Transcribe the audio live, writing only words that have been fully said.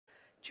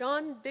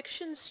John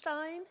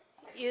Buechsenstein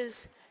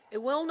is a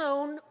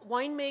well-known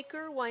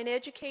winemaker, wine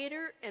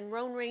educator, and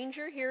Rhône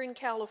Ranger here in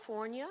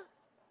California.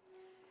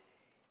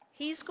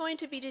 He's going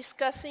to be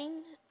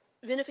discussing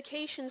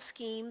vinification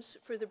schemes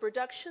for the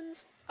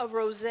productions of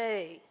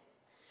Rosé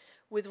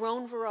with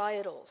Rhône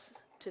varietals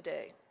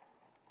today.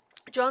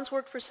 John's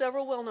worked for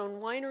several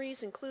well-known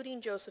wineries, including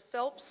Joseph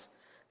Phelps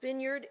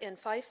Vineyard and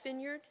Fife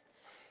Vineyard.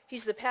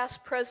 He's the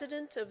past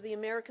president of the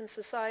American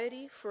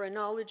Society for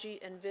Enology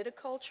and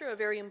Viticulture, a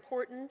very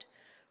important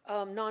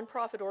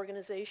nonprofit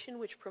organization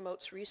which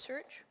promotes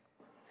research.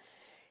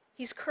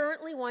 He's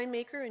currently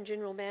winemaker and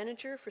general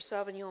manager for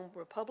Sauvignon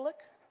Republic.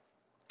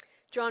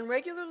 John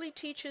regularly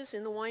teaches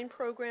in the wine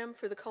program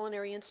for the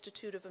Culinary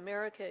Institute of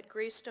America at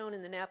Greystone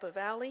in the Napa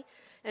Valley,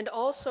 and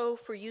also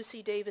for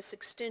UC Davis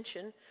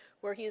Extension,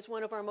 where he is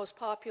one of our most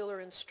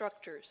popular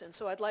instructors. And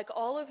so I'd like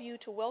all of you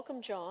to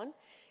welcome John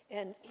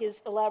and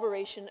his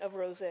elaboration of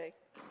Rosé.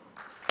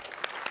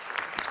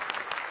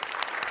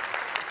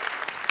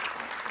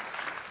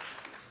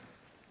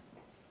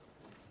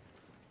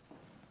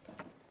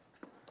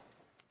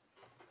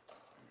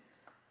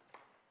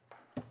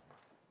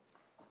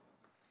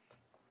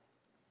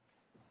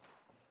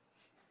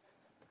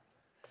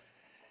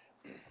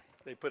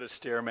 They put a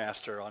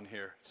Stairmaster on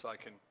here so I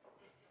can.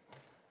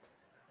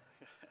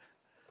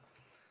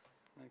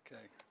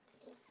 Okay.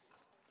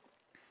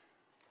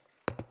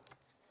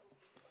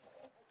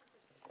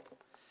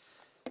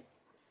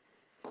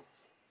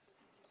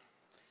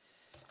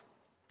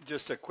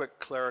 Just a quick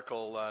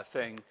clerical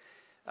thing.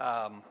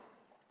 I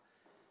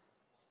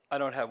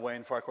don't have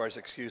Wayne Farquhar's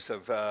excuse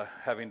of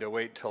having to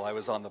wait till I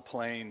was on the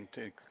plane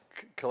to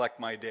collect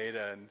my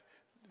data, and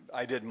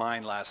I did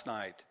mine last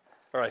night.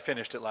 Or I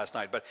finished it last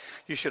night, but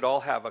you should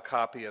all have a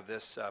copy of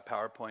this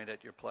PowerPoint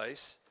at your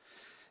place.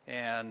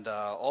 And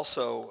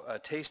also a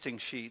tasting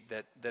sheet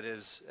that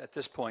is, at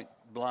this point,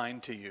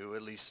 blind to you,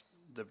 at least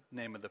the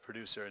name of the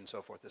producer and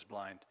so forth is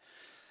blind.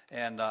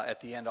 And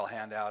at the end, I'll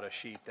hand out a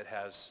sheet that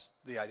has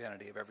the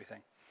identity of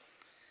everything.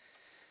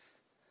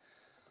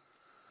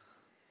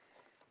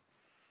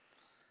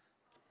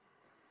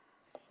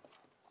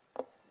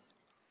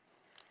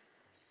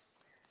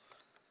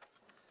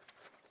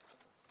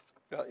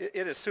 Well,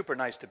 it is super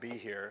nice to be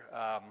here.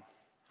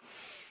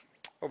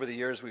 Over the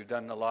years, we've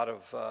done a lot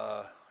of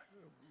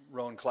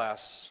Rhône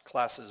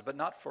classes, but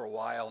not for a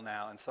while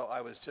now. And so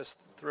I was just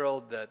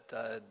thrilled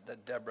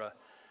that Deborah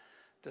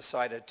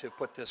decided to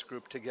put this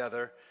group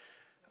together.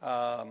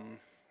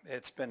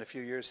 It's been a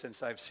few years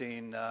since I've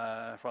seen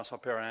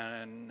François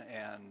Perrin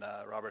and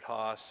Robert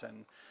Haas,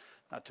 and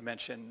not to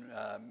mention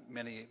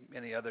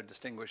many other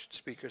distinguished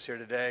speakers here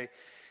today.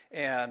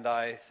 And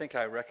I think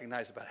I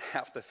recognize about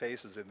half the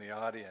faces in the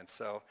audience,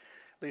 so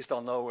at least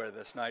I'll know where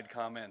the snide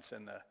comments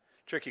and the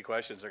tricky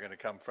questions are going to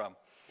come from.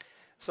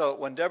 So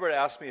when Deborah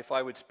asked me if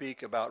I would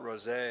speak about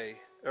Rosé,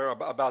 or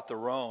about the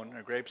Rhône,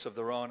 or grapes of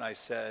the Rhône, I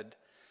said,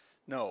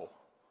 no.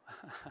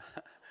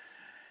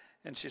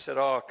 And she said,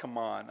 oh, come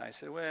on. I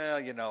said, well,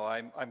 you know,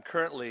 I'm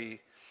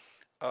currently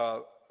a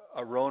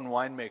Rhône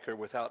winemaker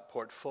without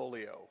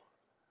portfolio,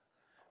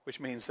 which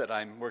means that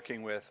I'm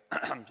working with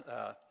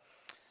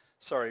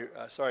Sorry,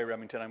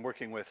 Remington, I'm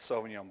working with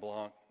Sauvignon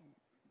Blanc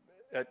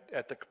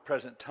at the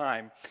present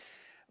time.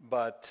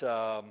 But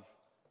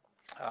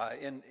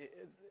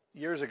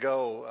years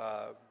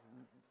ago,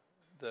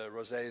 the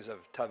Rosés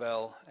of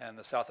Tavel and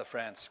the south of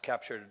France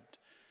captured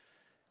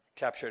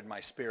my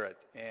spirit.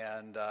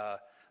 And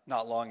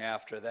not long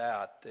after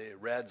that, the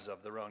reds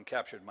of the Rhône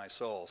captured my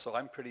soul. So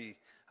I'm pretty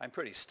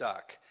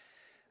stuck.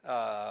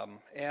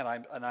 And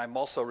I'm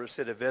also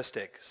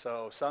recidivistic.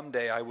 So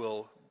someday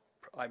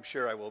I'm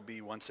sure I will be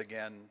once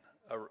again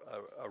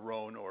a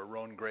Rhône or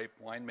Rhône grape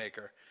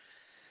winemaker.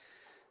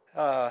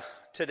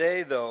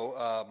 Today,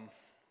 though,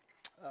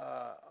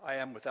 I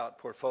am without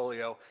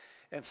portfolio,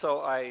 and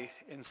so I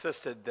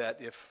insisted that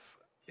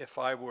if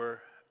I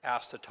were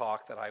asked to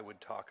talk, that I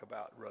would talk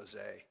about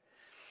Rosé.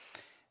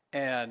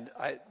 And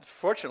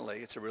fortunately,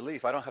 it's a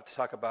relief. I don't have to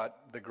talk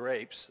about the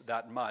grapes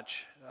that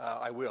much.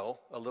 I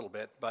will a little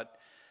bit, but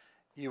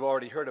you've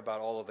already heard about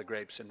all of the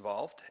grapes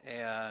involved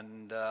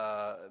and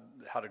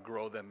how to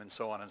grow them and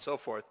so on and so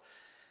forth.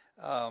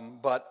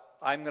 But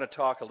I'm going to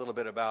talk a little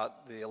bit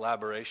about the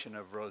elaboration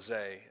of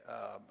Rosé.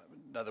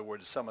 In other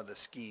words, some of the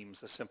schemes,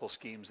 the simple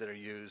schemes that are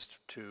used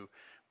to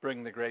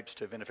bring the grapes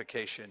to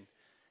vinification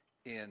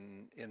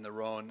in the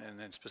Rhône and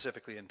then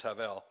specifically in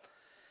Tavel.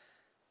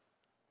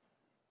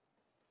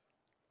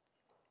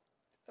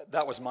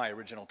 That was my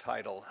original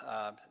title.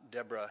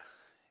 Deborah,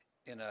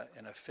 in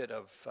a fit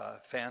of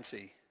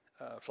fancy,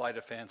 flight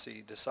of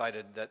fancy,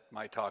 decided that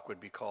my talk would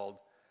be called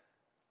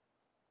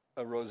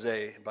a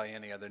Rosé by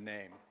any other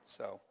name.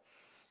 So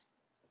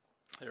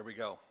there we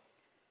go.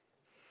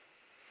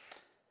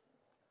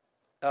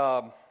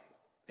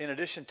 In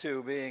addition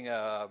to being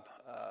a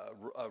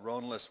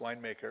Rhône-less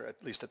winemaker,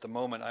 at least at the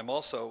moment, I'm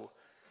also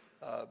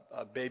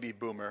a baby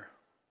boomer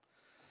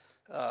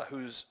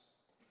whose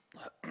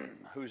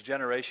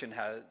generation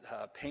had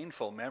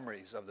painful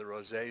memories of the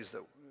rosés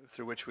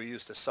through which we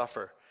used to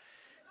suffer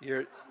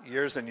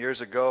years and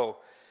years ago.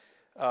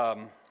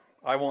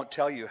 I won't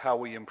tell you how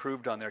we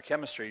improved on their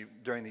chemistry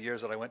during the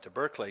years that I went to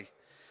Berkeley,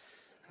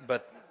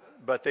 but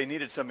they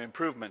needed some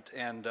improvement,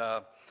 and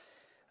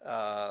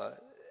I'm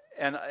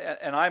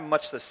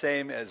much the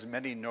same as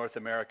many North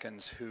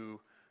Americans who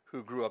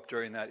grew up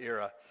during that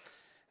era,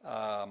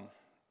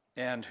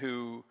 and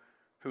who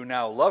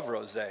now love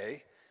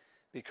rosé,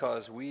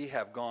 because we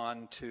have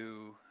gone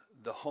to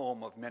the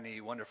home of many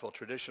wonderful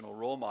traditional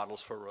role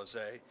models for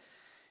rosé.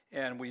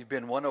 And we've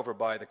been won over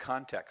by the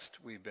context.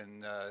 We've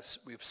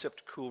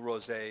sipped cool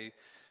rosé,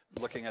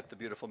 looking at the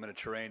beautiful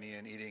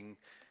Mediterranean,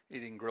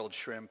 eating grilled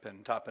shrimp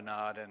and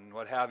tapenade and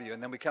what have you.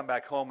 And then we come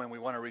back home and we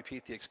want to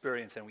repeat the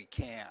experience, and we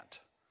can't,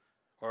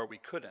 or we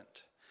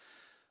couldn't.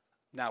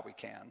 Now we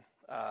can,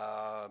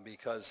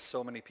 because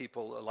so many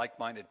people,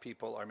 like-minded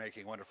people, are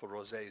making wonderful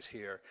rosés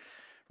here.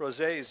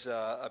 Rosés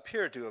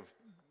appear to have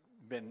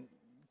been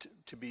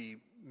to be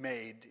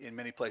made in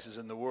many places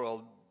in the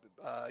world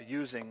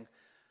using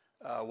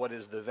what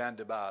is the vin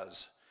de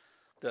base,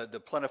 the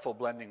plentiful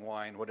blending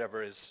wine,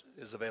 whatever is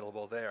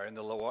available there. In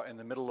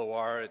the Middle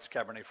Loire, it's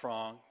Cabernet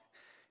Franc.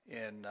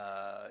 In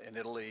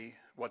Italy,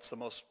 what's the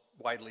most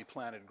widely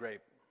planted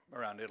grape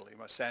around Italy?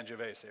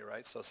 Sangiovese,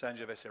 right? So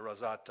Sangiovese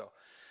Rosato.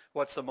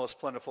 What's the most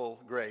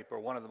plentiful grape, or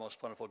one of the most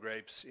plentiful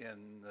grapes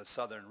in the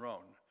southern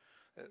Rhône?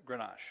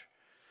 Grenache,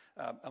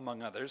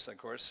 among others, of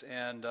course.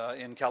 And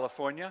in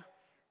California,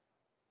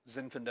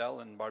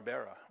 Zinfandel and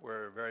Barbera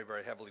were very,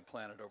 very heavily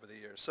planted over the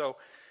years. So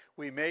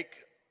we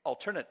make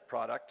alternate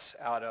products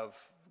out of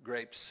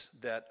grapes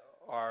that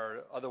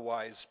are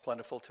otherwise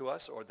plentiful to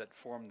us, or that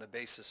form the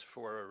basis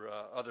for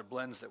other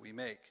blends that we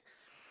make.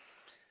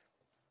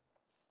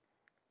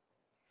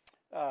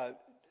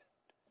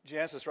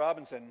 Jancis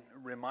Robinson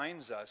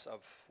reminds us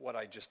of what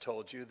I just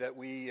told you, that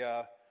we,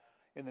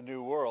 in the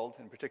New World,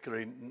 and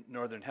particularly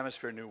Northern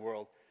Hemisphere New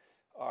World,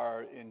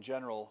 are in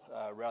general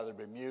rather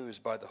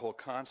bemused by the whole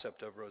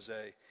concept of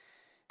rosé.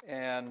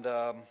 And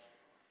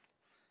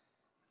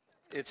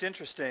it's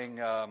interesting,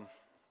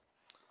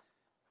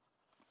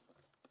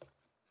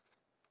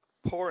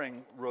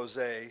 pouring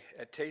rosé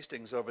at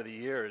tastings over the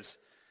years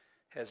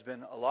has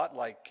been a lot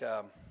like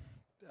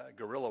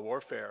guerrilla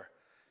warfare.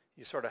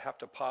 You sort of have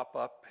to pop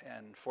up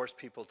and force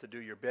people to do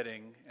your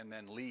bidding and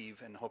then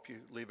leave and hope you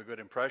leave a good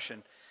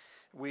impression.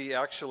 We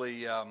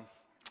actually,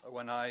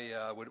 when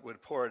I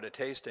would pour at a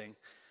tasting,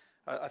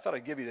 I thought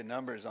I'd give you the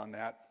numbers on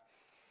that.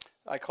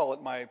 I call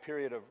it my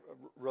period of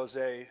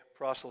rosé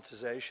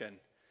proselytization.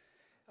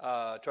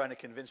 Trying to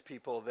convince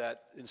people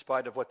that, in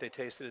spite of what they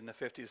tasted in the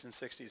 50s and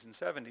 60s and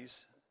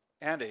 70s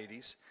and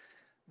 80s,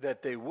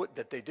 that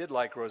they did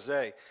like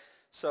rosé.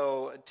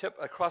 So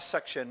a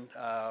cross-section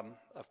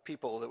of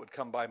people that would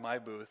come by my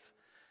booth,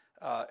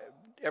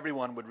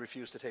 everyone would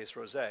refuse to taste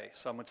rosé.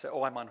 Some would say,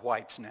 "Oh, I'm on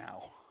whites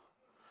now,"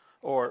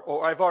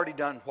 or "I've already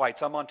done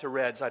whites. I'm on to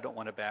reds. I don't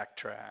want to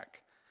backtrack."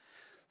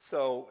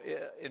 So,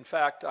 in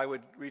fact, I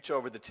would reach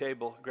over the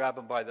table, grab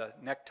them by the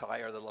necktie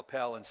or the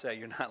lapel, and say,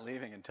 "You're not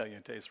leaving until you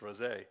taste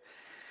rosé."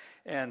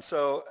 And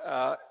so,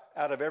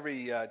 out of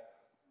every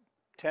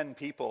 10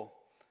 people,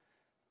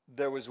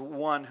 there was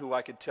one who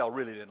I could tell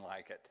really didn't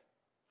like it.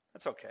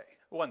 That's okay.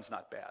 One's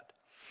not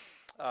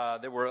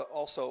bad. There were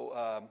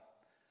also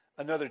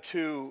another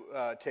two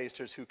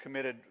tasters who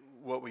committed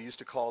what we used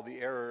to call the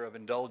error of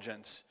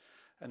indulgence.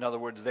 In other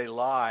words, they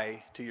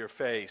lie to your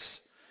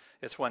face.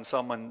 It's when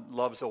someone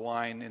loves a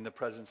wine in the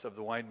presence of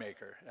the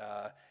winemaker.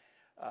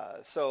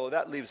 So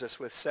that leaves us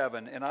with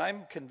 7. And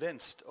I'm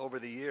convinced over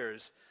the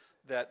years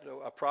that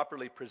a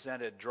properly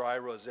presented dry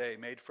rosé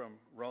made from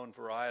Rhône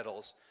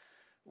varietals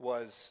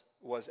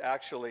was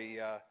actually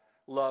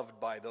loved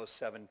by those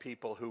 7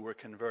 people who were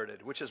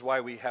converted, which is why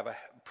we have a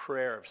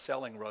prayer of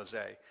selling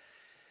rosé.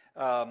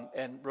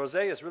 And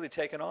rosé has really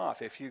taken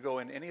off. If you go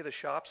in any of the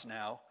shops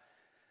now,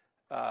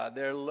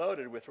 they're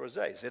loaded with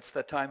rosés. It's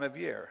the time of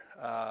year.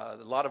 A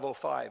lot of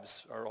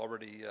 05s are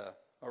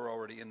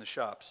already in the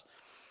shops.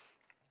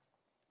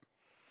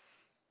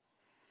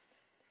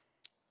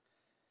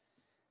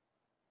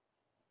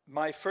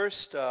 My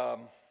first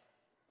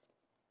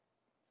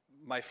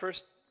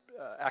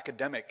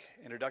academic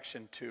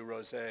introduction to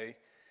rosé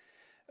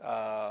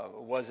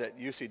was at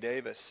UC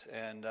Davis,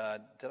 and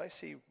did I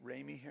see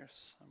Ramey here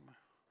somewhere?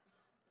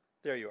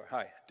 There you are.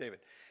 Hi, David.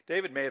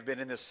 David may have been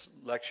in this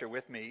lecture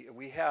with me.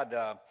 We had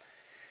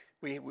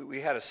we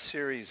had a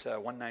series,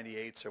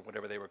 198s or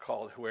whatever they were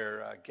called,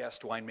 where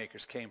guest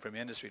winemakers came from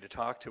industry to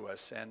talk to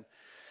us, and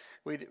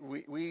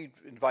we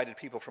invited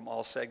people from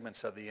all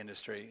segments of the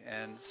industry.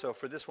 And so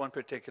for this one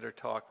particular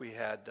talk, we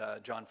had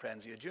John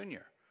Franzia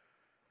Jr.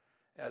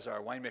 as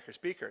our winemaker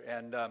speaker,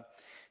 and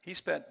he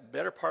spent the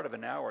better part of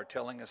an hour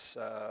telling us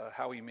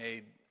how he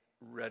made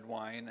red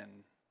wine and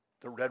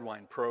the red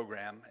wine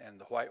program and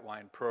the white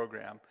wine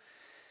program.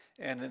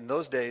 And in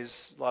those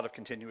days, a lot of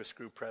continuous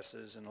screw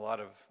presses and a lot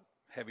of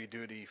heavy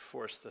duty,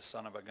 force the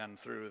son of a gun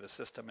through the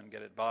system and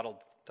get it bottled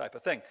type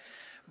of thing.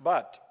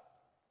 But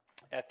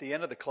at the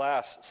end of the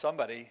class,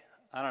 somebody,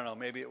 I don't know,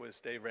 maybe it was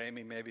Dave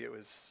Ramey, maybe it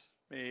was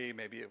me,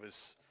 maybe it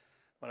was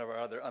one of our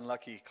other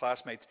unlucky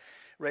classmates,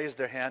 raised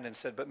their hand and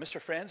said, "But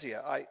Mr.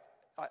 Franzia,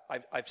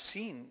 I've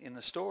seen in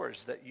the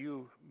stores that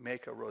you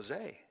make a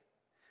rosé.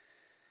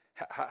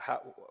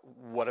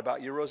 What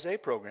about your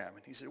rosé program?"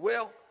 And he said,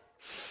 "Well,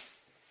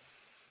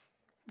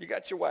 you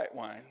got your white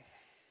wine,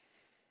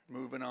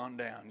 moving on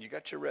down. You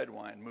got your red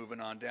wine,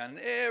 moving on down. And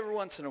every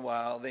once in a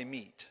while, they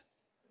meet."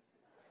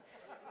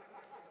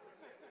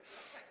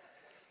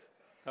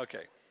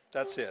 Okay,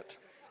 that's it.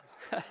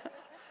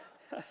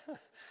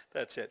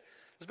 That's it.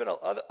 There's been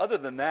other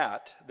than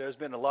that, there's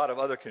been a lot of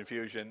other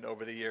confusion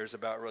over the years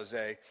about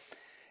rosé.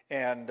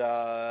 And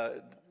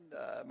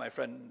my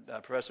friend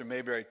Professor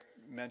Mayberry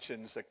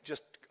mentions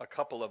just a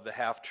couple of the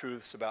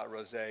half-truths about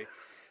rosé,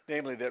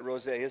 namely that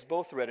rosé is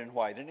both red and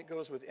white, and it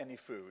goes with any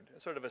food.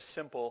 It's sort of a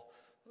simple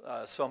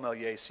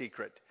sommelier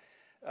secret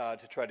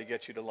to try to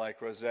get you to like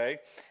rosé.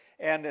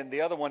 And then the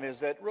other one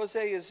is that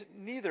rosé is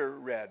neither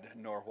red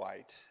nor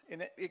white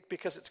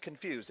because it's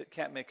confused. It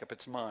can't make up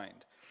its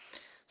mind.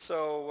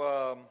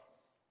 So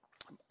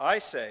I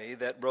say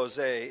that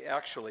rosé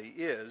actually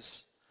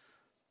is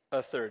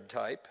a third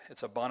type.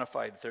 It's a bona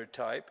fide third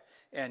type.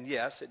 And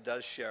yes, it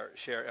does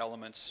share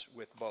elements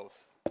with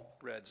both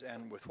reds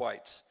and with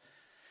whites.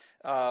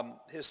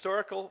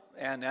 Historical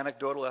and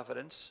anecdotal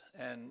evidence,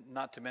 and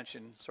not to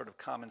mention sort of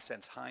common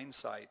sense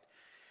hindsight,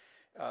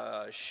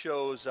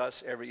 shows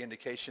us every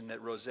indication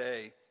that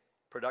rosé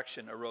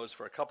production arose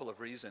for a couple of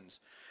reasons.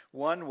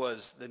 One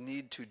was the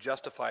need to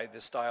justify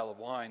the style of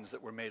wines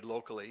that were made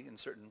locally in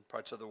certain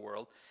parts of the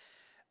world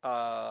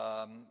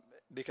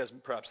because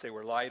perhaps they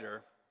were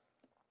lighter.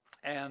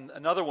 And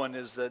another one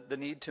is the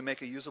need to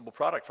make a usable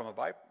product from a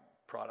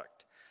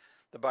byproduct.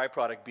 The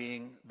byproduct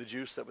being the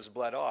juice that was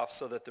bled off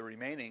so that the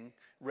remaining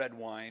red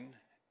wine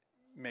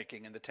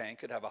making in the tank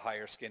could have a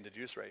higher skin to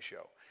juice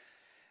ratio.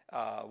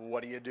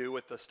 What do you do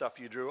with the stuff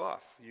you drew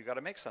off? You got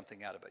to make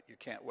something out of it. You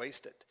can't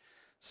waste it.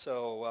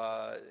 So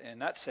in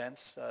that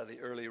sense, the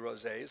early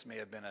rosés may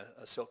have been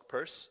a silk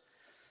purse.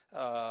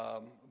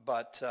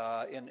 But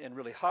in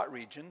really hot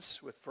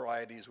regions with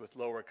varieties with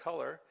lower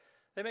color,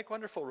 they make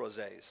wonderful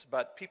rosés.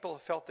 But people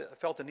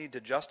felt the need to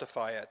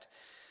justify it.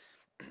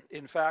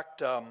 In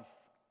fact,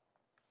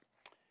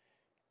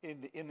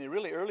 in the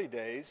really early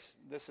days,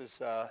 this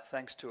is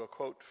thanks to a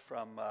quote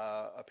from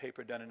a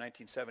paper done in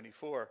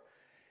 1974,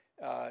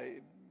 a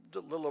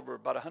little over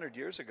about 100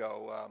 years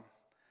ago,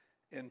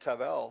 in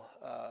Tavel,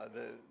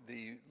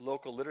 the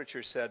local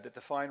literature said that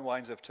the fine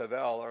wines of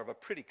Tavel are of a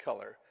pretty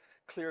color,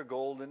 clear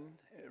golden,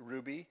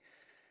 ruby,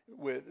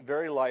 with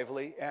very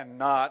lively, and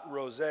not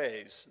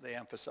rosés, they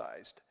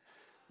emphasized.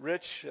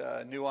 Rich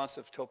nuance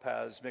of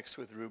topaz mixed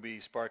with ruby,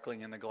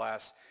 sparkling in the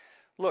glass.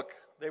 Look,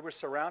 they were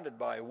surrounded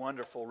by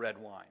wonderful red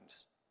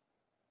wines.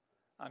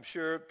 I'm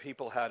sure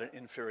people had an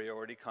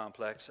inferiority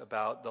complex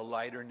about the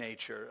lighter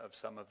nature of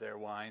some of their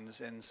wines,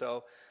 and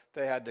so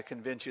they had to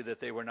convince you that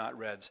they were not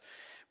reds.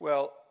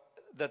 Well,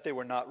 that they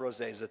were not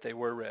rosés, that they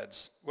were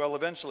reds. Well,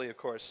 eventually, of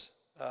course,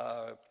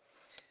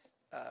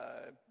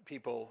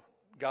 people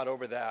got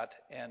over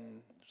that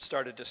and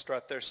started to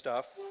strut their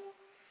stuff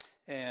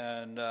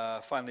and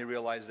finally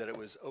realized that it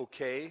was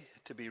okay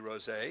to be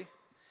rosé,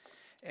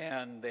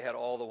 and they had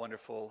all the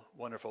wonderful,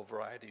 wonderful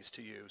varieties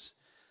to use.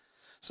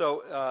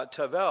 So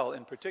Tavel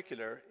in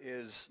particular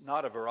is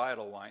not a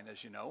varietal wine,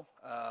 as you know,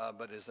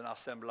 but is an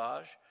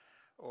assemblage,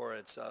 or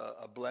it's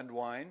a blend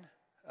wine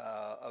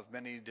of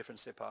many different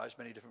cépages,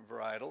 many different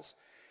varietals,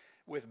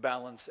 with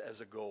balance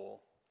as a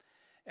goal.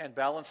 And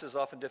balance is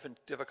often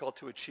difficult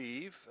to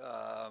achieve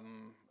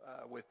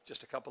with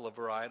just a couple of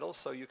varietals,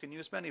 so you can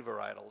use many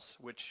varietals,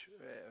 which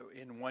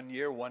in one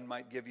year one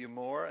might give you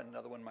more, and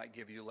another one might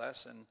give you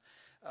less, and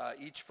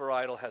each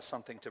varietal has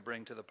something to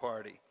bring to the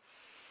party.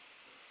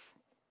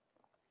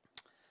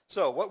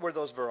 So what were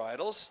those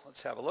varietals?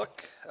 Let's have a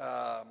look.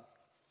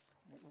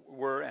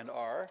 Were and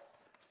are.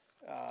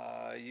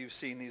 You've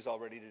seen these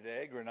already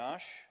today.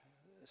 Grenache,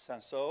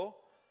 Cinsault,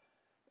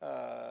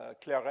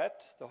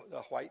 Clairette,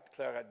 the white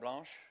Clairette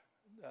Blanche.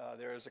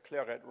 There is a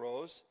Clairette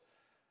Rose.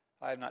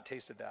 I have not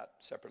tasted that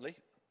separately.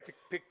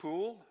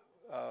 Picpoul,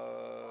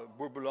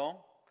 Bourboulon,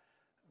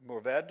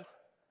 Mourvèdre,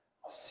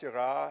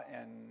 Syrah,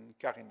 and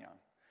Carignan.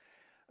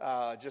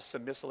 Just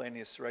some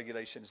miscellaneous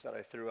regulations that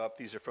I threw up.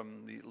 These are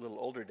from the little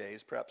older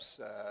days. Perhaps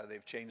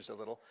they've changed a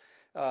little.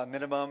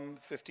 Minimum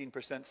 15%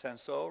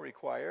 Cinsault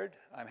required.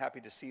 I'm happy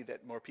to see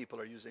that more people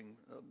are using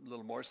a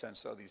little more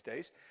Cinsault these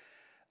days.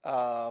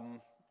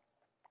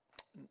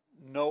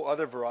 No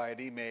other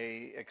variety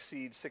may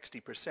exceed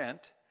 60%,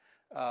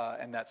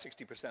 and that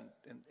 60%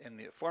 in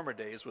the former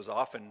days was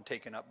often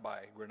taken up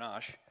by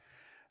Grenache.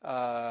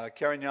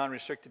 Carignan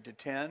restricted to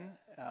 10.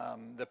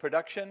 The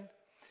production,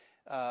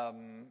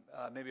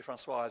 maybe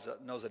Francois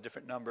knows a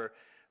different number,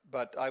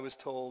 but I was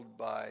told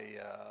by,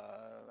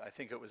 I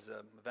think it was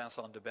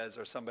Vincent Debez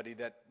or somebody,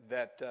 that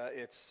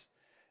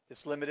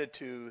it's limited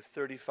to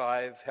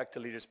 35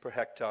 hectoliters per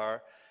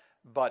hectare,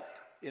 but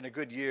in a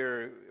good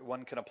year,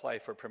 one can apply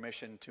for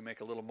permission to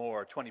make a little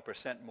more,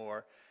 20%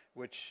 more,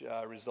 which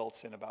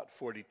results in about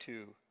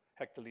 42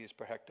 hectoliters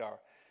per hectare.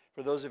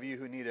 For those of you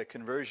who need a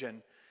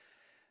conversion,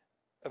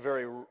 a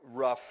very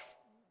rough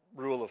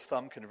rule of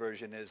thumb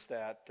conversion is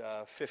that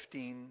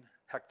 15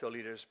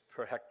 hectoliters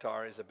per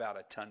hectare is about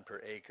a ton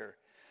per acre.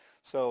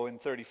 So in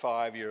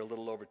 35, you're a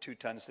little over 2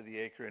 tons to the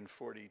acre. In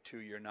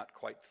 42, you're not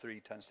quite 3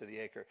 tons to the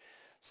acre.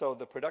 So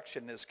the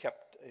production is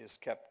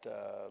kept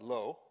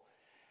low.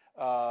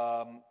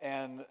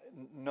 And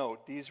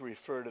note, these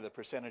refer to the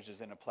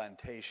percentages in a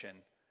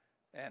plantation,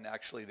 and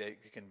actually they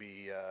can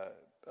be a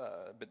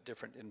bit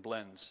different in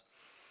blends.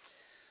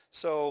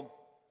 So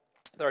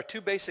there are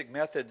 2 basic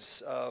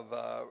methods of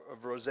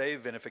rosé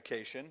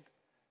vinification.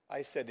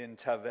 I said in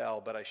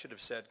Tavel, but I should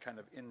have said kind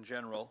of in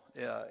general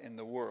in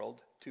the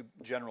world, 2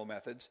 general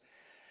methods.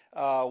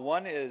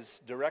 One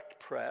is direct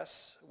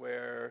press,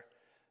 where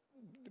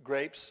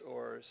grapes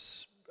or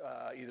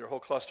either whole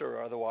cluster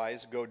or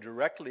otherwise go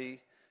directly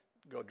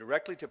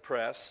to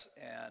press,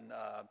 and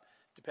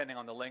depending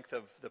on the length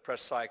of the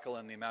press cycle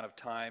and the amount of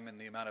time and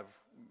the amount of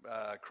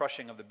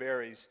crushing of the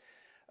berries,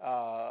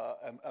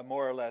 a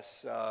more or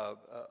less a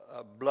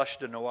blush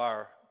de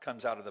noir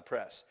comes out of the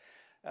press.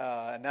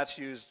 And that's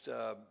used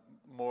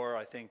more,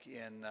 I think,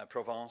 in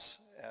Provence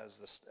as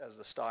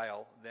the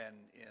style than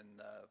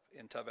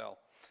in Tavel.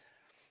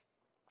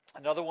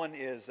 Another one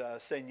is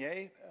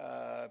saignée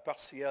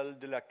partielle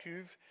de la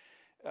cuve,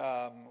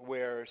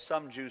 where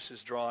some juice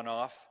is drawn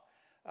off.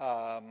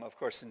 Of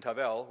course, in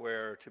Tavel,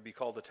 where to be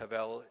called a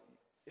Tavel,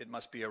 it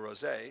must be a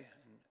rosé,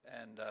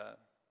 and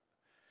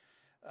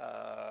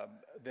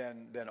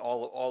then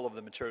all of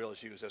the material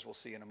is used, as we'll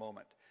see in a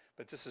moment.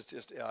 But this is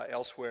just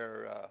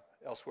elsewhere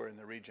in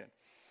the region.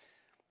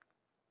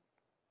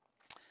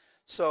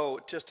 So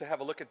just to have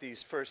a look at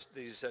these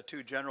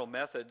 2 general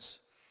methods,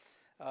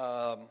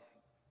 whole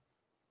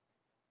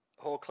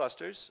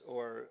clusters,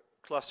 or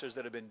clusters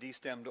that have been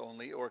destemmed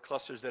only, or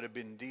clusters that have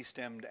been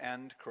destemmed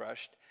and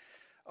crushed,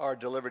 are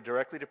delivered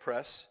directly to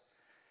press.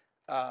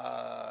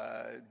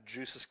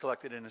 Juice is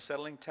collected in a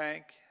settling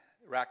tank,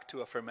 racked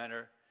to a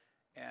fermenter,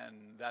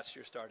 and that's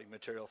your starting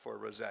material for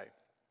rosé.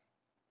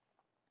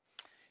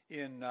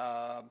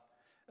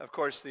 Of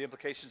course, the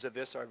implications of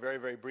this are very,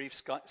 very brief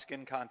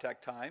skin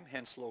contact time,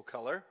 hence low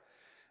color.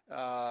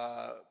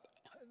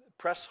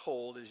 Press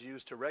hold is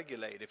used to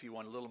regulate if you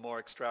want a little more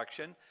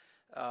extraction.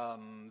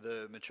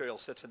 The material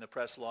sits in the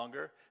press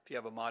longer. If you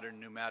have a modern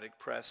pneumatic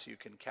press, you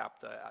can cap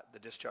the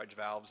discharge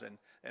valves and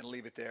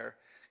leave it there.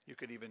 You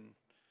could even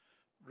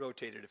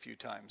rotate it a few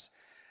times.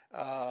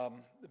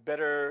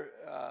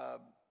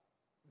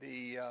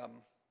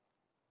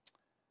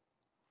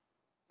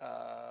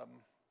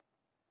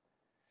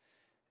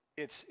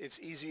 It's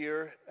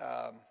easier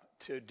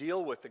to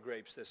deal with the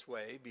grapes this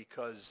way,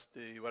 because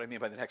what I mean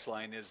by the next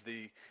line is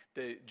the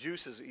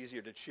juice is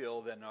easier to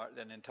chill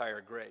than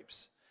entire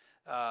grapes.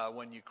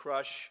 When you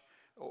crush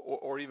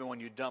or even when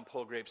you dump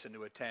whole grapes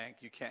into a tank,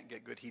 you can't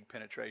get good heat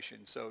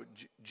penetration. So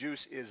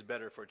juice is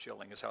better for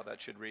chilling, is how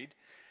that should read.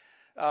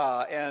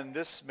 And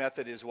this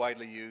method is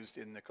widely used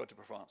in the Côte de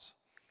Provence.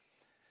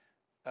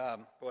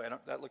 Boy,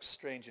 that looks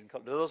strange in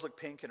color. Do those look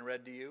pink and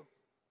red to you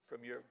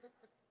from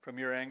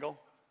your angle?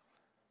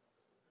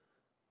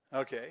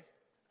 Okay.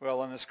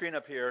 Well, on the screen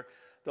up here,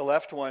 the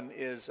left one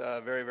is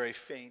a very, very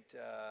faint,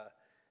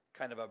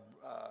 kind of a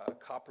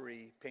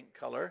coppery pink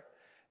color.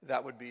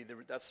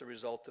 That's the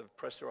result of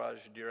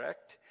pressurage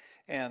direct,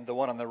 and the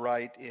one on the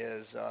right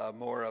is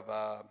more of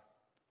a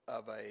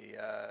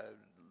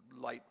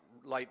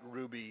light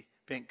ruby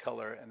pink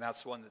color, and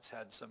that's one that's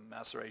had some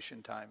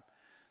maceration time.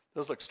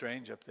 Those look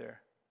strange up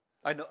there.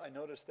 I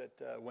noticed that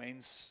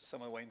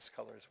some of Wayne's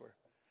colors were,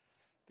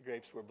 the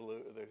grapes were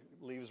blue, the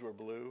leaves were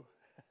blue.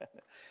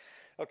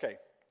 Okay,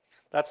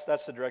 that's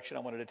the direction I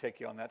wanted to take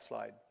you on that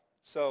slide.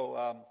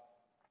 So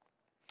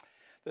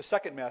the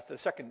second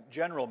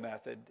general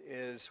method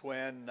is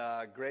when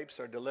grapes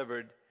are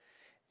delivered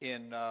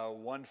in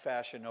one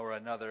fashion or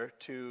another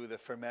to the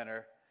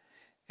fermenter,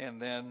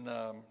 and then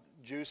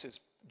juice is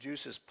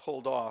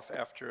pulled off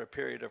after a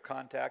period of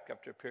contact,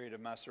 after a period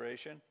of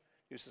maceration.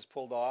 Juice is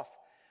pulled off,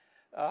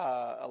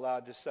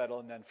 allowed to settle,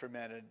 and then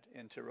fermented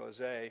into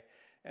rosé.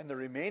 And the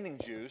remaining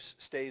juice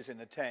stays in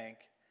the tank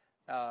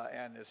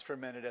and is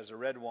fermented as a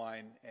red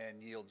wine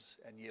and yields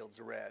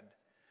red.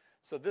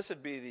 So this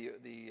would be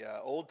the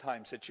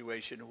old-time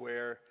situation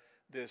where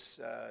this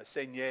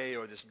saignée,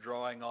 or this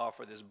drawing off,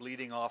 or this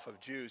bleeding off of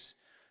juice,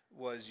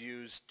 was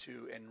used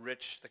to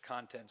enrich the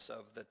contents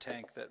of the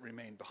tank that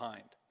remained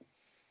behind.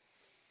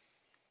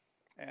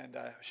 And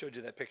I showed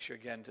you that picture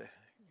again to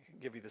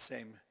give you the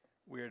same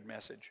weird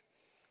message.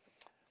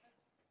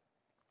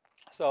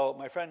 So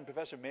my friend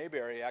Professor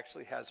Mayberry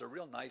actually has a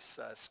real nice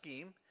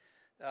scheme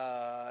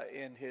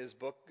in his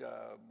book,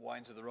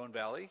 Wines of the Rhône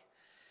Valley.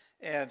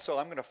 And so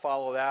I'm going to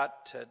follow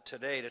that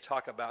today to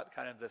talk about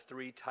kind of the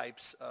 3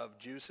 types of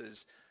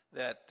juices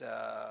that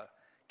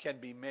can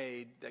be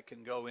made that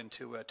can go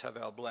into a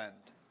Tavel blend.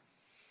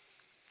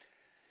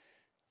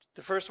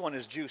 The first one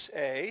is juice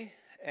A,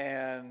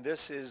 and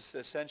this is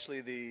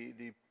essentially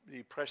the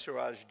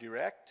pressurage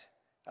direct,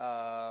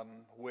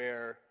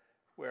 where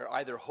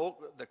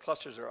the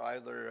clusters are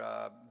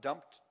either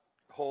dumped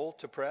whole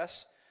to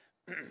press,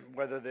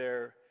 whether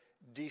they're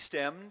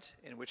destemmed,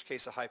 in which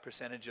case a high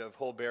percentage of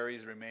whole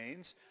berries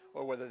remains,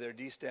 or whether they're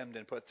destemmed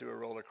and put through a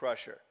roller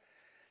crusher.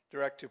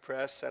 Direct to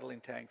press,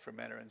 settling tank,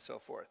 fermenter, and so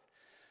forth.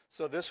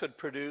 So this would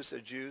produce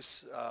a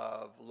juice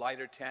of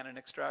lighter tannin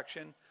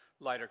extraction,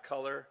 lighter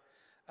color,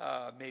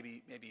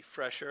 maybe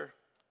fresher,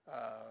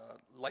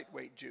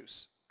 lightweight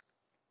juice.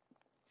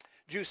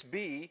 Juice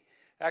B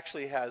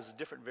actually has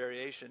different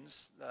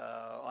variations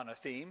on a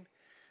theme.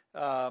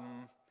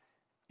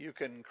 You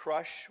can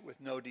crush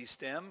with no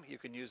destem. You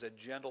can use a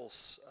gentle,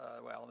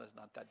 well, it's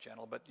not that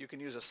gentle, but you can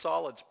use a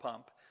solids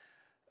pump.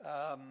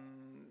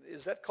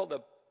 Is that called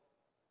a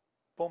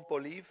pompe à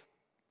l'olive?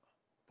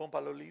 Pompe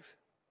à l'olive?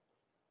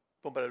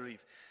 Pompe à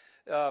l'olive.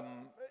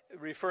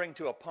 Referring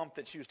to a pump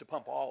that's used to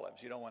pump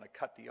olives. You don't want to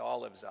cut the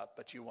olives up,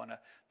 but you want to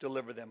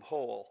deliver them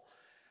whole.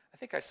 I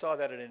think I saw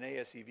that at an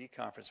ASEV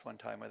conference one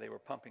time where they were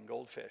pumping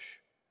goldfish.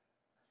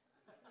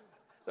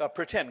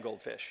 Pretend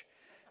goldfish.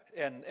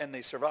 And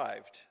they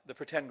survived. The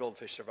pretend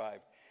goldfish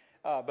survived.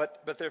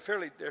 But they're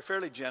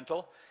fairly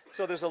gentle.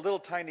 So there's a little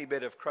tiny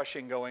bit of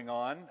crushing going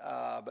on,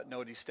 but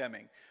no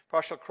destemming.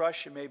 Partial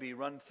crush may be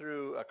run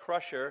through a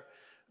crusher,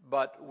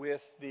 but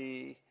with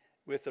the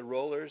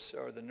rollers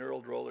or the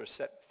knurled rollers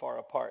set far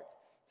apart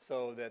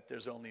so that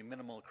there's only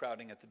minimal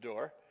crowding at the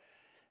door.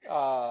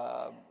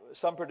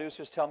 Some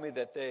producers tell me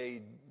that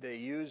they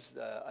use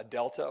a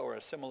Delta or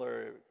a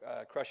similar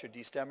crusher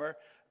destemmer,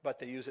 but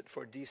they use it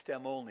for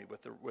destem only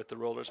with the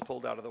rollers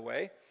pulled out of the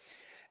way.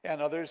 And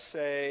others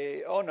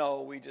say, oh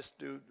no, we just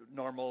do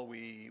normal,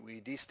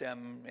 we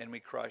destem and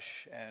we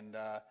crush and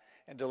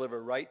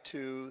deliver right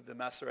to the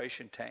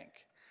maceration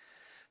tank.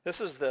 This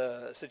is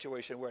the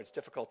situation where it's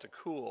difficult to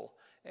cool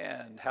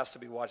and has to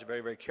be watched very,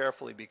 very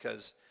carefully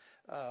because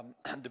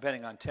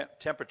depending on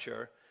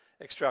temperature,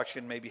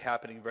 extraction may be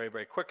happening very,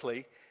 very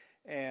quickly,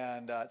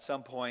 and at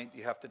some point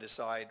you have to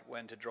decide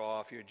when to draw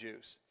off your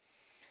juice.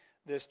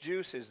 This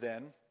juice is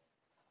then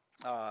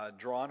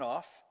drawn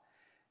off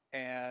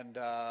and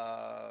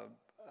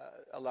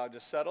allowed to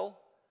settle,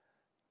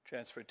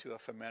 transferred to a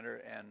fermenter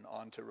and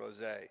onto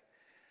rosé.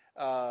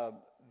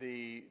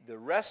 The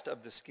rest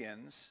of the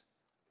skins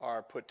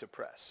are put to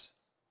press.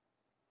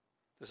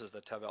 This is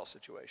the Tavel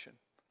situation.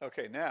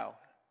 Okay, now,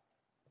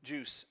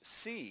 juice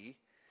C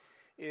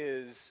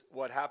is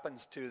what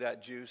happens to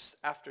that juice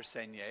after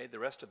saignée, the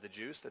rest of the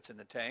juice that's in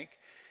the tank.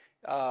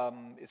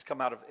 It's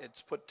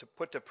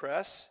put to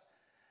press,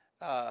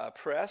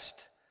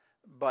 pressed,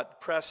 but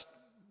pressed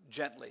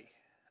gently.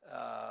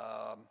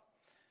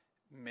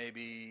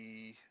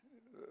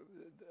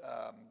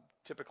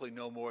 Typically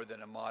no more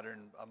than a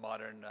modern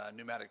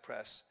pneumatic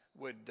press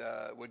would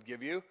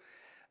give you,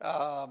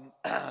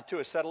 to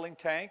a settling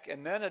tank,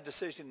 and then a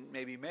decision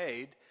may be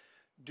made.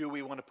 Do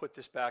we want to put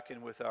this back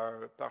in with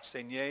our par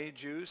saignée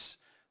juice,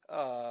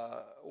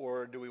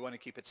 or do we want to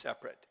keep it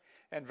separate?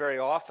 And very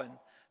often,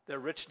 the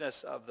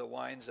richness of the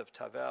wines of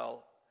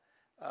Tavel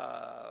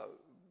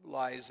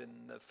lies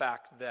in the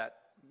fact that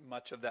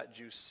much of that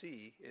juice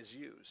C is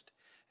used.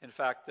 In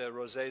fact, the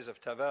rosés of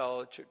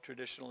Tavel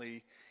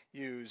traditionally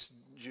use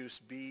juice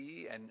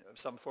B and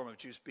some form of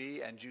juice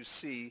B and juice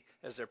C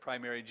as their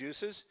primary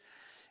juices.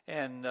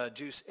 And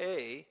juice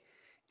A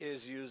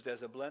is used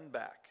as a blend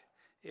back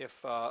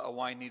if a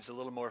wine needs a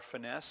little more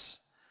finesse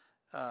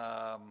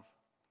or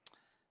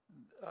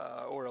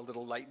a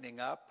little lightening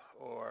up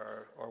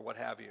or what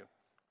have you.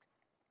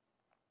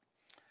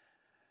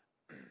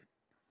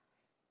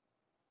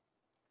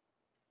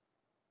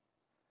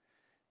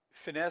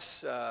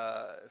 Finesse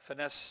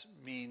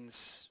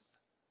means,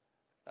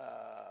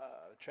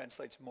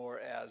 translates more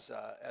as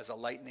a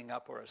lightening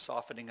up or a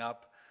softening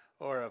up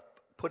or a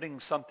putting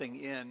something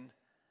in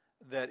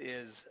that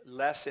is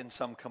less in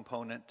some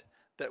component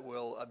that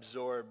will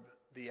absorb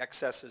the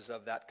excesses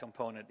of that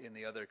component in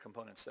the other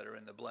components that are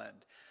in the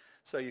blend.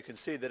 So you can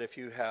see that if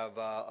you have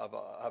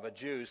a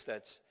juice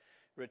that's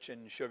rich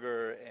in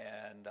sugar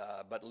and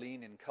but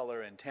lean in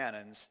color and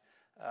tannins,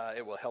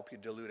 it will help you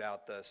dilute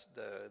out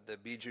the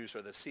B juice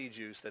or the C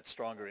juice that's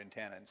stronger in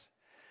tannins.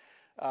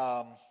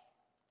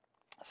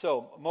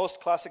 So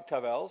most classic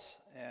Tavels,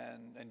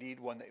 and indeed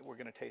one that we're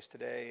going to taste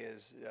today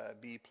is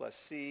B plus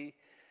C,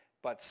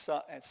 but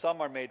some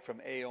are made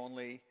from A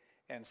only,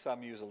 and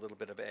some use a little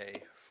bit of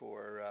A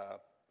for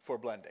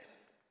blending.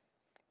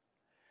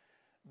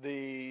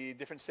 The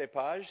different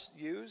cépages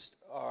used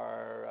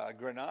are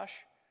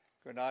Grenache.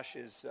 Grenache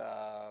is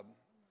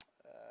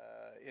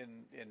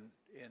in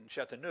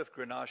Châteauneuf,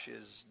 Grenache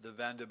is the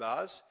vin de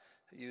base,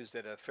 used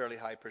at a fairly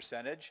high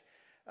percentage.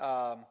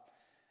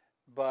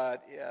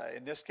 But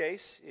in this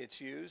case,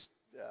 it's used.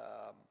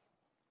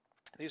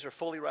 These are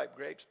fully ripe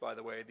grapes, by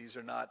the way. These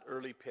are not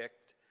early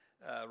picked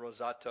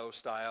Rosato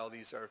style.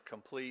 These are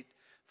complete,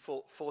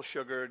 full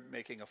sugared,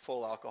 making a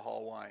full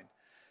alcohol wine.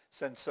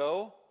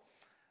 Senso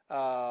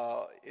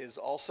is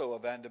also a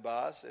vin de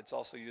base. It's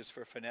also used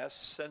for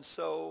finesse.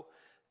 Senso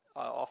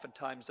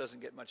oftentimes doesn't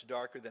get much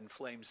darker than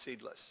Flame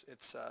Seedless.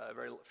 It's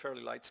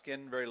fairly light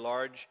skin, very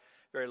large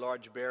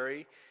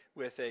berry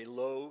with a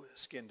low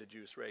skin to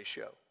juice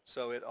ratio.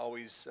 So it's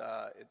always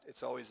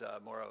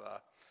more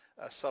of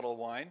a subtle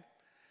wine.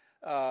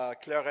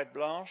 Clairette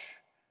Blanche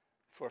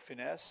for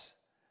finesse,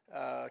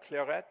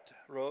 Clairette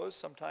Rose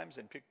sometimes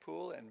in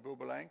Picpoul, and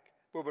Bourbelanc.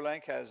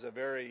 Bourbelanc has a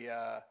very,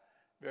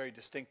 very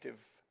distinctive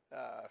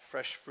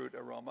fresh fruit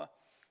aroma.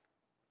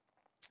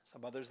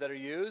 Some others that are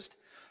used,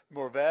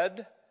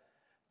 Mourvèdre,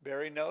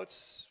 berry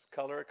notes,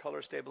 color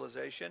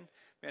stabilization.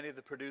 Many of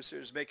the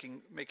producers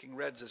making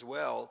reds as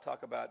well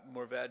talk about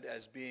Mourvèdre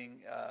as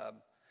being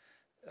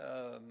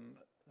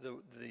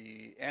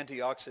the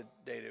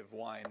antioxidative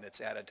wine that's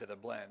added to the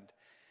blend.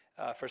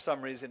 For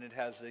some reason, it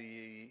has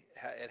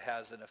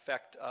an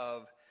effect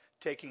of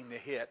taking the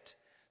hit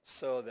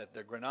so that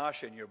the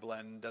Grenache in your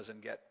blend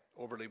doesn't get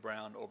overly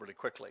brown overly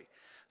quickly.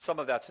 Some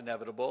of that's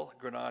inevitable.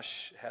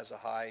 Grenache has a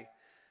high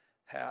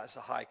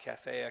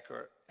caffeic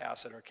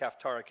acid or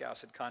caphtoric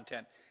acid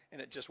content, and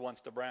it just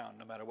wants to brown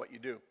no matter what you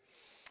do.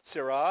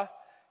 Syrah,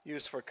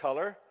 used for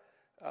color,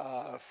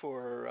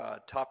 for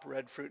top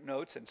red fruit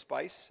notes and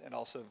spice, and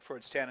also for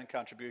its tannin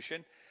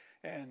contribution.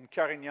 And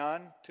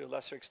Carignan to a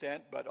lesser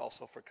extent, but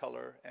also for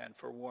color and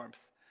for warmth.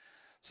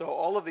 So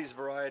all of these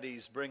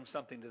varieties bring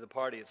something to the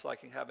party. It's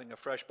like having a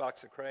fresh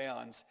box of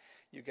crayons.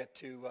 You get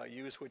to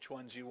use which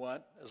ones you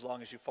want, as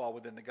long as you fall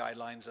within the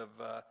guidelines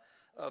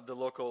of the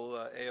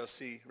local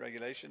AOC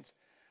regulations.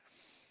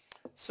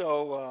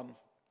 So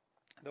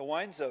the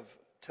wines of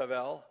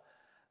Tavel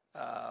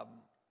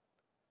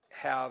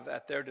have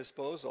at their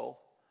disposal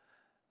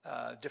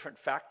different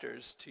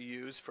factors to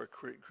use for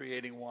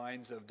creating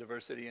wines of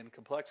diversity and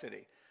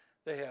complexity.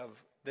 They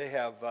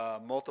have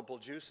multiple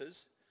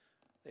juices.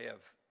 They have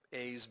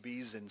A's,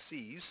 B's, and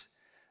C's.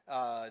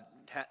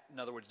 In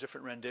other words,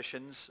 different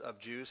renditions of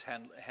juice,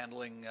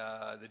 handling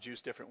the juice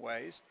different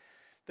ways.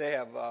 They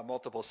have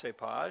multiple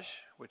cépages,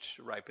 which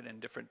ripen in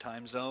different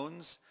time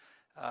zones,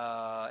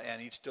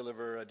 and each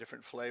deliver a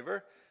different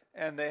flavor.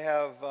 And they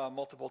have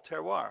multiple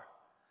terroirs.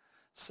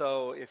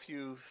 So if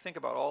you think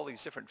about all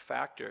these different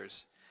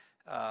factors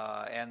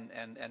and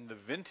the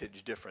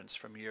vintage difference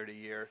from year to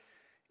year,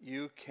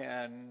 you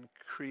can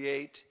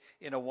create,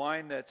 in a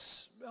wine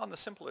that's on the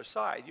simpler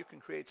side, you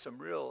can create some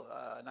real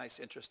nice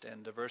interest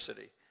and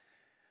diversity.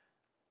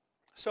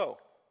 So,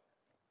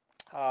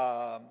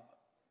 a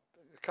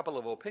couple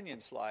of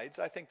opinion slides.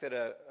 I think that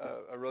a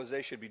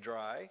rosé should be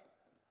dry.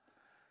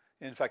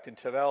 In fact, in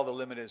Tavel, the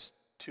limit is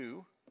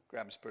 2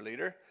 grams per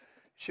liter. It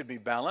should be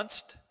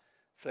balanced,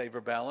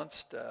 flavor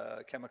balanced,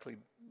 chemically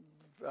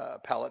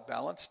palate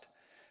balanced.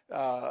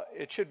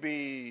 It should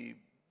be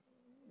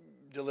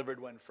delivered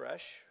when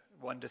fresh,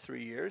 1 to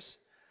 3 years.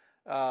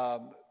 A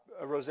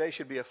rosé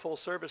should be a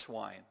full-service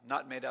wine,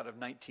 not made out of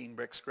 19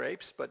 Brix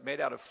grapes, but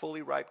made out of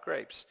fully ripe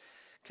grapes,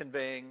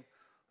 conveying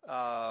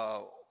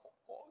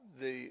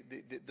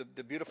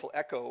the beautiful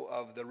echo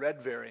of the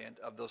red variant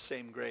of those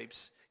same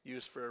grapes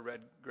used for a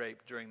red grape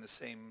during the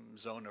same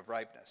zone of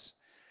ripeness.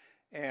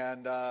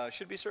 And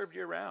should be served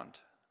year-round.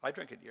 I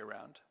drink it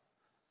year-round.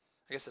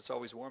 I guess it's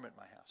always warm at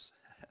my house.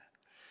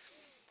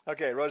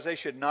 Okay, rosé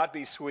should not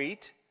be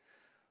sweet.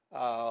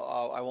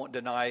 I won't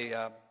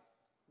deny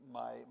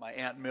my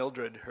Aunt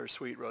Mildred her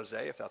sweet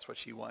rosé, if that's what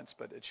she wants,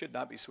 but it should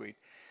not be sweet.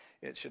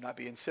 It should not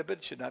be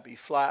insipid, should not be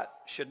flat,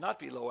 should not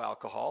be low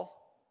alcohol,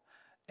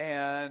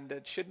 and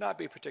it should not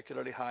be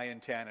particularly high in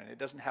tannin. It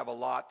doesn't have a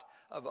lot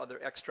of other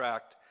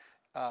extract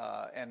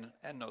and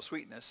no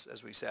sweetness,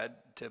 as we said,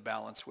 to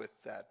balance with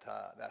that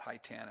high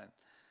tannin.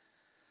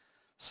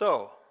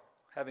 So,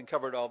 having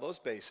covered all those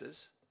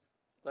bases,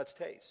 let's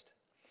taste.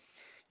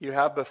 You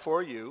have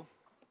before you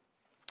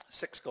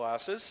 6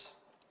 glasses.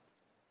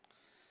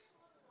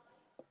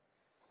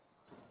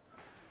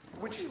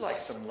 Would you like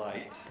some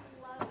light?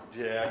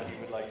 Jackie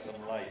would like some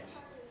light.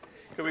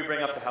 Could we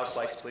bring up the house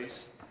lights,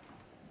 please?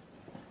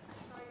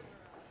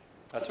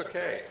 That's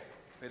okay.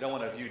 We don't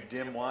want to view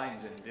dim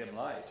wines in dim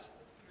light.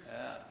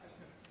 Yeah.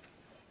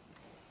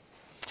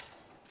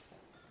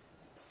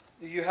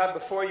 You have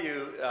before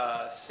you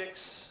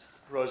 6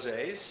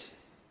 rosés,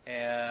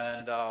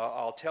 and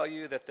I'll tell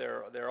you that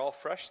they're all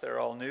fresh, they're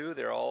all new,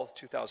 they're all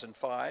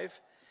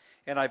 2005.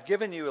 And I've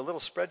given you a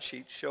little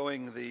spreadsheet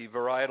showing the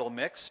varietal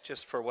mix,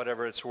 just for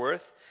whatever it's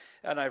worth.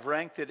 And I've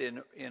ranked it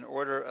in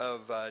order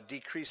of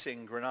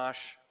decreasing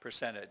Grenache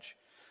percentage.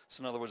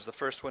 So in other words, the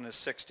first one is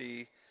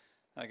 60.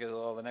 I guess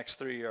all the next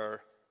 3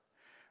 are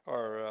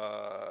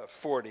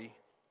 40,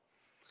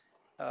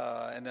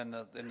 and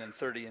then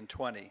 30 and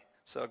 20.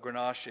 So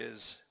Grenache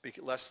is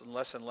less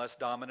and less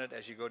dominant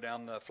as you go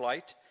down the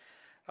flight.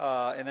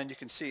 And then you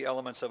can see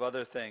elements of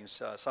other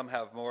things. Some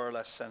have more or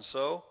less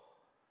Senso,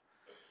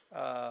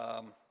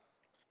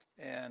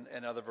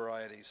 and other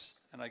varieties.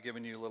 And I've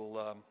given you a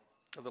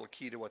little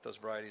key to what those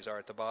varieties are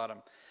at the bottom.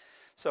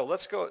 So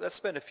let's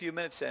spend a few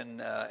minutes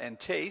and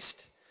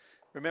taste.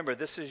 Remember,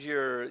 this is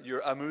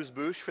your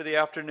amuse-bouche for the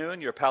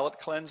afternoon, your palate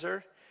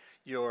cleanser,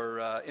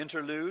 your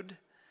interlude.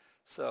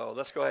 So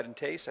let's go ahead and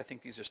taste. I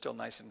think these are still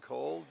nice and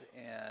cold,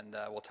 and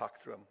we'll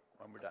talk through them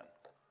when we're done.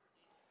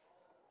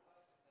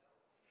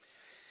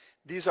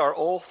 These are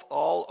all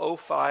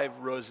 05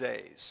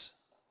 rosés.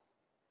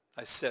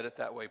 I said it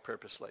that way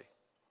purposely.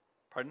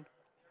 Pardon?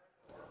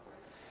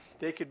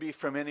 They could be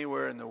from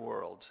anywhere in the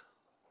world.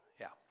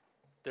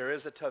 There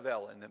is a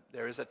Tavel in the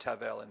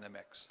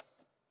mix.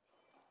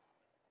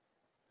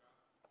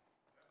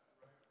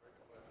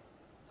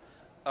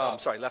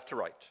 Sorry, left to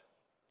right.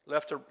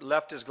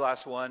 Left is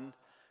glass 1,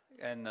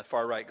 and the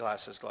far right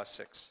glass is glass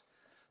 6.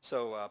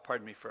 So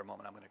pardon me for a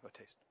moment. I'm going to go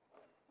taste.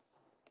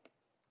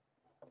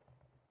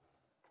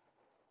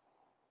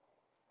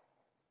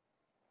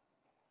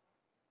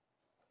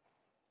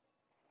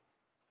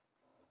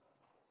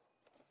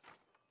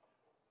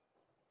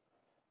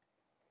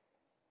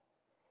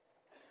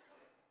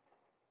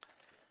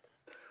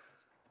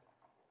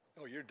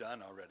 Oh, you're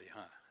done already,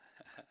 huh?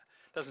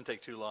 Doesn't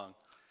take too long.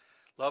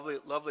 Lovely,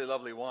 lovely,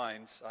 lovely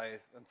wines.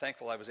 I'm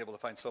thankful I was able to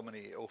find so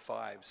many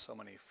 05s, so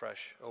many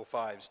fresh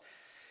 05s.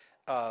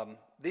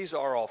 These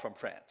are all from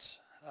France.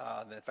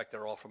 In fact,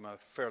 they're all from a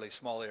fairly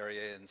small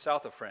area in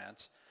south of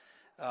France.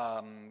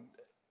 I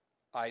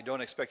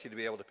don't expect you to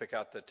be able to pick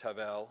out the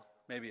Tavel.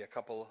 Maybe a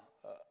couple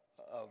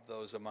of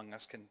those among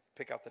us can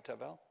pick out the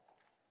Tavel.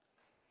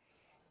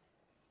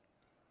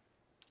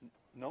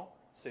 Non?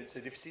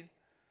 C'est difficile?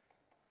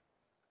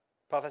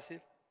 Pas facile?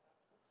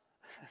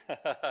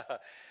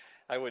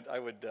 I would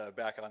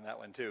back on that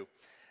one too.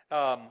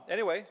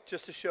 Anyway,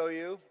 just to show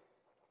you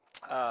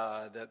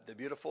the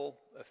beautiful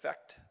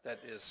effect that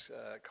is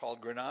called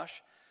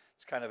Grenache.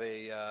 It's kind of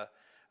a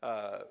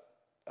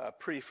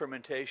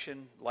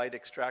pre-fermentation, light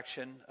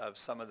extraction of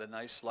some of the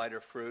nice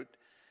lighter fruit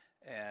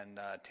and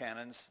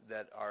tannins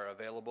that are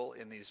available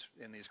in these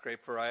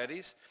grape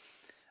varieties.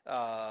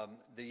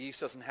 The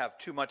yeast doesn't have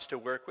too much to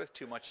work with,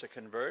 too much to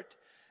convert,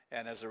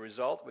 and as a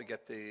result, we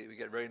get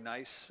very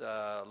nice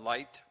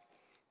light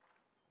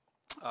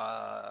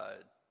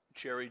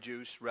cherry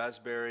juice,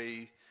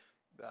 raspberry,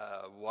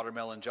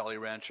 watermelon, Jolly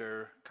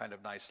Rancher, kind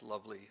of nice,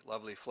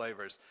 lovely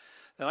flavors.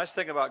 The nice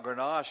thing about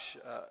Grenache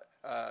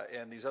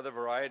and these other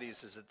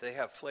varieties is that they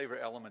have flavor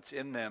elements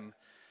in them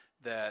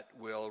that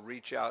will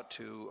reach out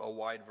to a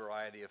wide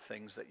variety of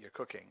things that you're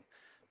cooking.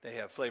 They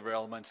have flavor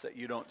elements that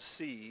you don't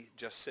see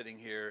just sitting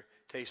here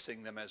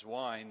tasting them as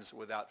wines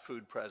without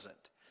food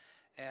present.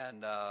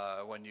 And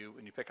when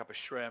you pick up a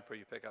shrimp, or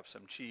you pick up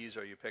some cheese,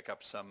 or you pick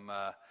up some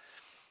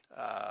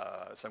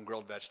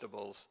grilled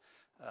vegetables,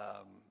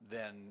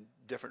 then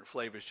different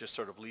flavors just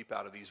sort of leap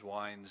out of these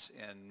wines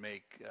and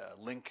make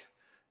link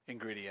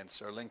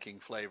ingredients or linking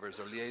flavors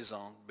or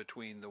liaison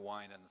between the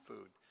wine and the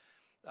food.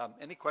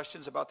 Any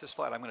questions about this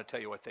flight? I'm going to tell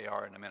you what they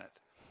are in a minute.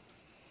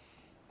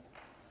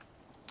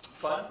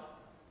 Fun?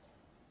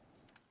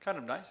 Kind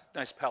of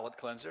nice palate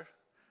cleanser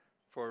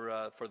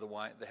for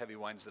the heavy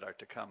wines that are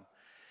to come.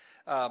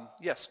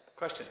 Yes,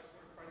 question?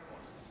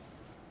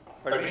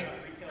 Pardon me?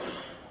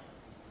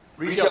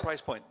 Retail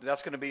price point.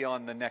 That's going to be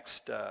on the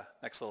next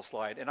little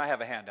slide, and I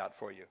have a handout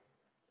for you.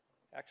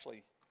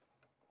 Actually,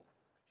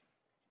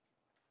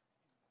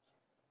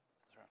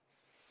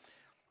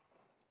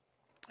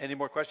 any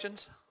more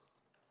questions?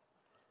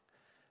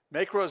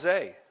 Make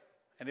rosé.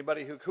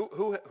 Anybody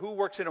who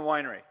works in a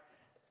winery?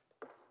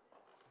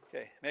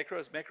 Okay, make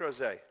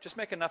rosé. Just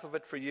make enough of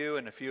it for you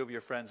and a few of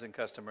your friends and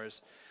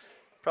customers.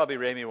 Probably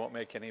Ramy won't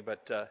make any,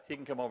 but he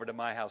can come over to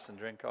my house and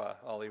drink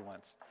all he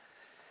wants.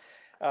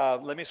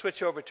 Let me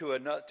switch over to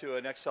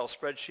an Excel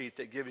spreadsheet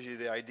that gives you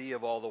the idea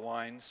of all the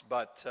wines,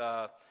 but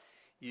I'm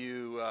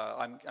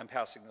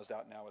passing those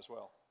out now as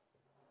well.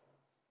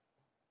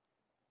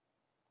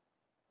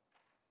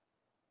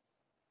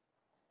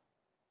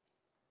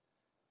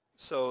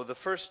 So the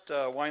first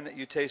wine that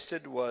you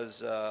tasted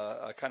was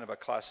a kind of a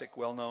classic,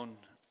 well-known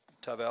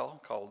Tavel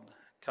called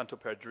Canto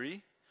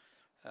Perdrix.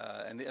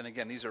 And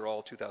again, these are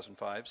all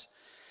 2005s.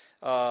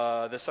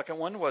 The second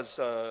one was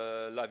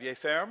La Vieille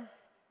Ferme,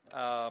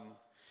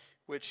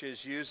 which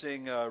is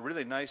using a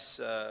really nice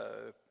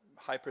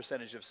high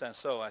percentage of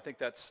Cinsault. I think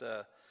that's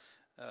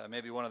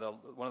maybe one of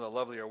the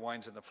lovelier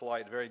wines in the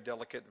flight. Very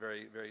delicate,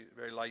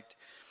 very light.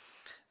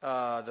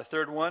 The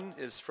third one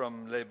is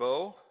from Les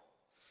Baux.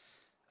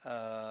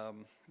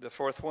 The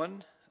fourth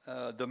one,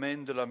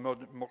 Domaine de la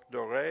Morte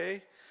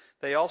d'Oreille.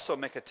 They also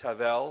make a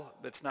Tavel,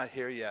 but it's not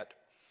here yet.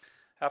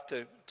 Have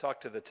to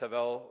talk to the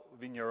Tavel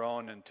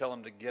vigneron and tell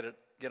them to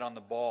get on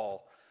the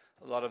ball.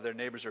 A lot of their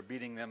neighbors are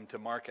beating them to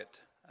market.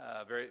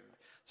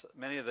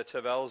 Many of the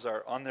Tavels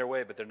are on their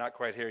way, but they're not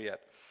quite here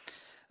yet.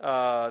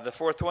 The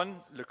fourth one,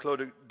 Le Clos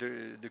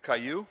du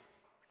Caillou,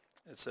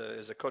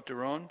 is a Côte du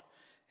Rhône.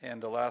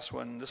 And the last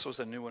one, this was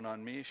a new one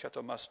on me,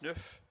 Château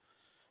Masneuf,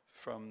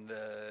 from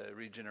the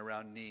region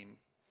around Nîmes.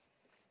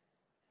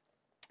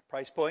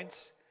 Price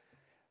points,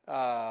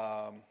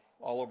 all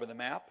over the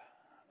map.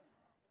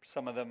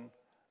 Some of them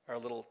are a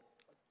little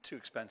too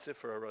expensive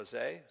for a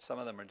rosé. Some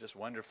of them are just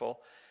wonderful.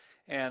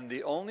 And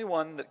the only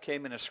one that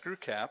came in a screw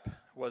cap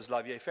was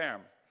La Vieille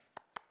Ferme.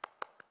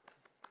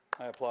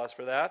 I applause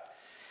for that.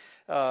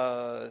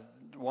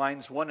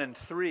 Wines 1 and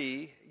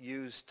 3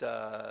 used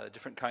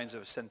different kinds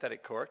of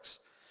synthetic corks.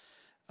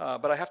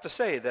 But I have to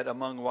say that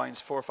among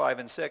wines 4, 5,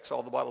 and 6,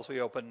 all the bottles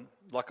we opened,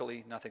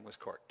 luckily nothing was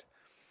corked.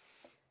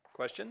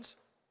 Questions?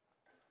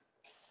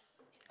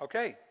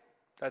 Okay,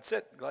 that's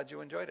it. Glad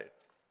you enjoyed it.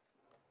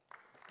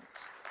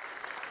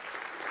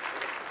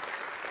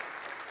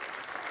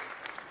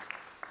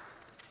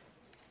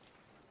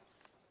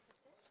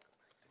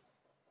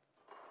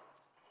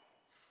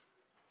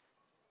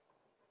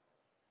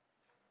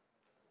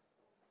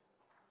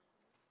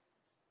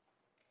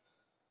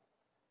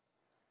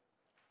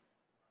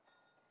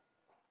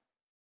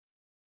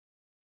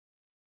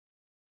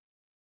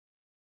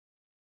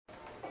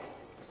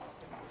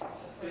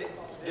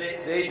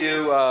 They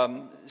do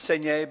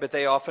Saignée, but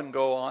they often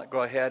go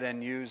ahead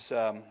and use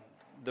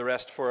the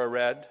rest for a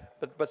red.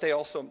 But they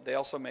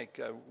also make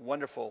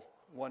wonderful.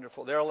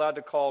 They're allowed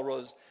to call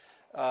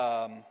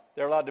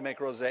they're allowed to make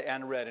rosé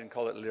and red and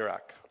call it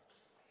Lirac.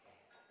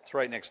 It's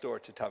right next door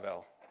to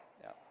Tavel.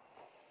 Yeah.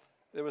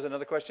 There was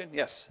another question?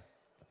 Yes.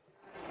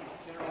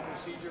 General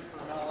procedure for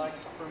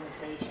malolactic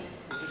fermentation?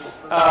 Is it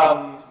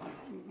encouraged?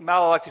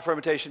 Malolactic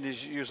fermentation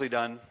is usually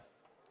done.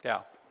 Yeah,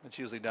 it's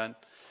usually done.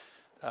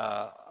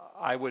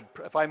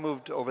 If I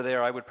moved over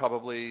there, I would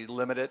probably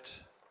limit it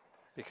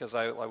because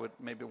I would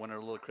maybe want a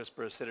little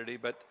crisper acidity.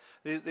 But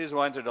these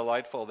wines are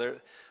delightful.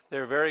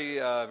 They're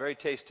very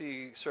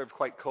tasty, served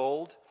quite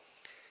cold.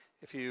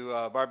 If you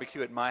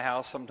barbecue at my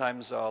house,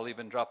 sometimes I'll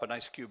even drop an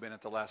ice cube in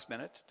at the last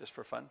minute just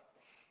for fun.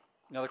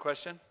 Another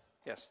question?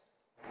 Yes.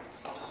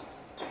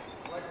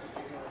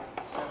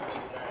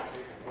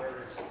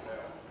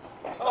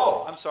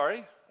 Oh, I'm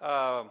sorry.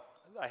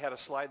 I had a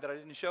slide that I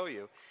didn't show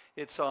you.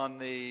 It's on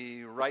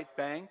the right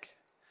bank.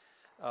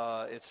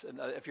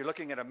 If you're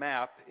looking at a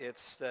map,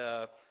 it's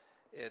the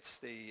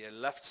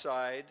left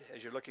side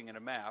as you're looking at a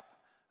map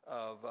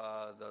of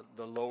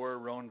the lower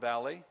Rhône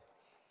Valley,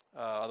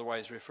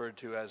 otherwise referred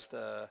to as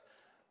the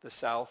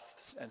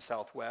south and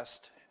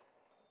southwest.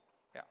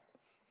 Yeah.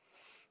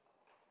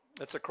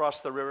 It's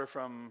across the river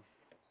from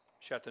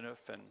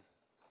Châteauneuf and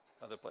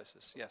other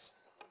places. Yes.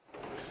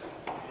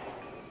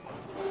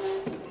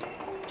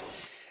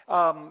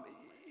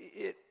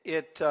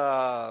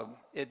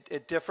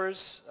 It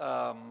differs.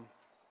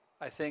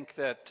 I think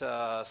that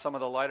some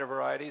of the lighter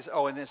varieties,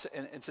 and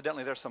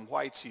incidentally there's some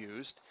whites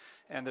used,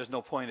 and there's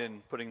no point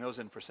in putting those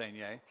in for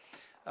Saignée.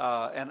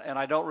 And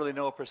I don't really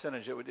know a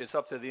percentage. It's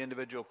up to the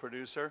individual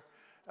producer.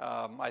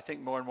 I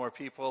think more and more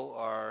people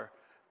are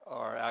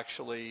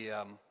actually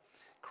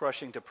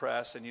crushing to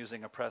press and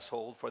using a press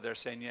hold for their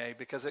Saignée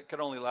because it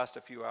can only last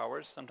a few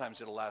hours. Sometimes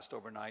it'll last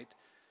overnight,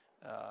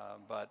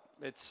 but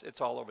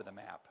it's all over the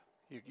map.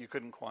 You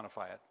couldn't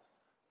quantify it.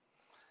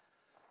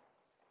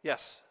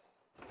 Yes.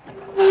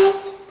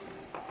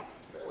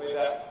 Way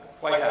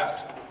back. White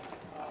hat.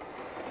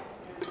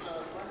 Is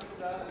blending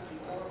done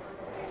before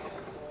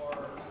fermentation, or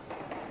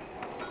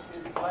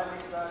is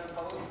blending done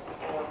post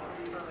or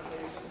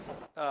pre-fermentation?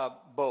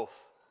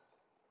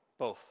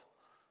 Both.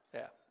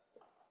 Yeah.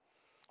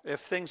 If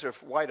things are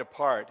wide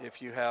apart,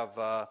 if you have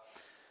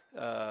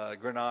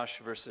Grenache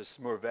versus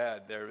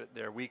Mourvèdre,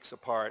 they're weeks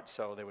apart,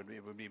 so it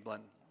would be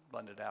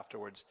blended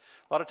afterwards.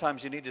 A lot of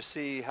times you need to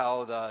see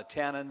how the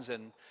tannins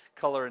and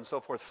color and so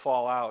forth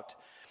fall out.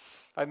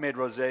 I've made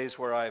rosés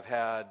where I've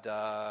had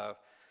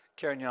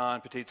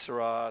Carignan, Petit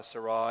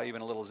Syrah,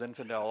 even a little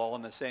Zinfandel, all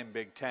in the same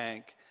big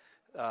tank,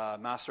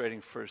 macerating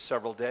for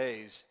several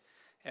days.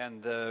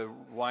 And the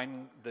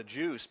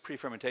juice,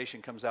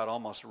 pre-fermentation, comes out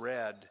almost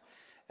red.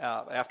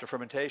 After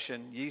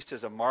fermentation, yeast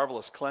is a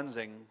marvelous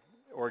cleansing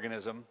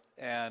organism,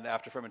 and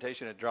after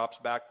fermentation it drops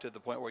back to the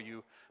point where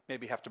you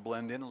maybe have to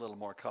blend in a little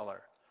more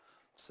color.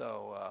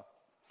 So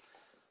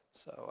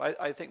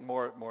I think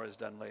more is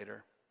done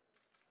later.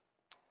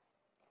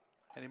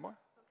 Any more?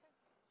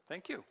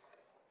 Thank you.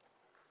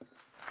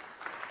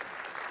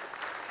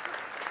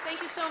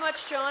 Thank you so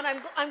much, John.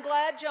 I'm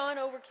glad John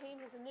overcame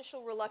his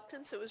initial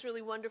reluctance. It was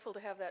really wonderful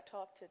to have that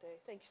talk today.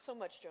 Thank you so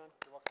much, John.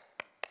 You're welcome.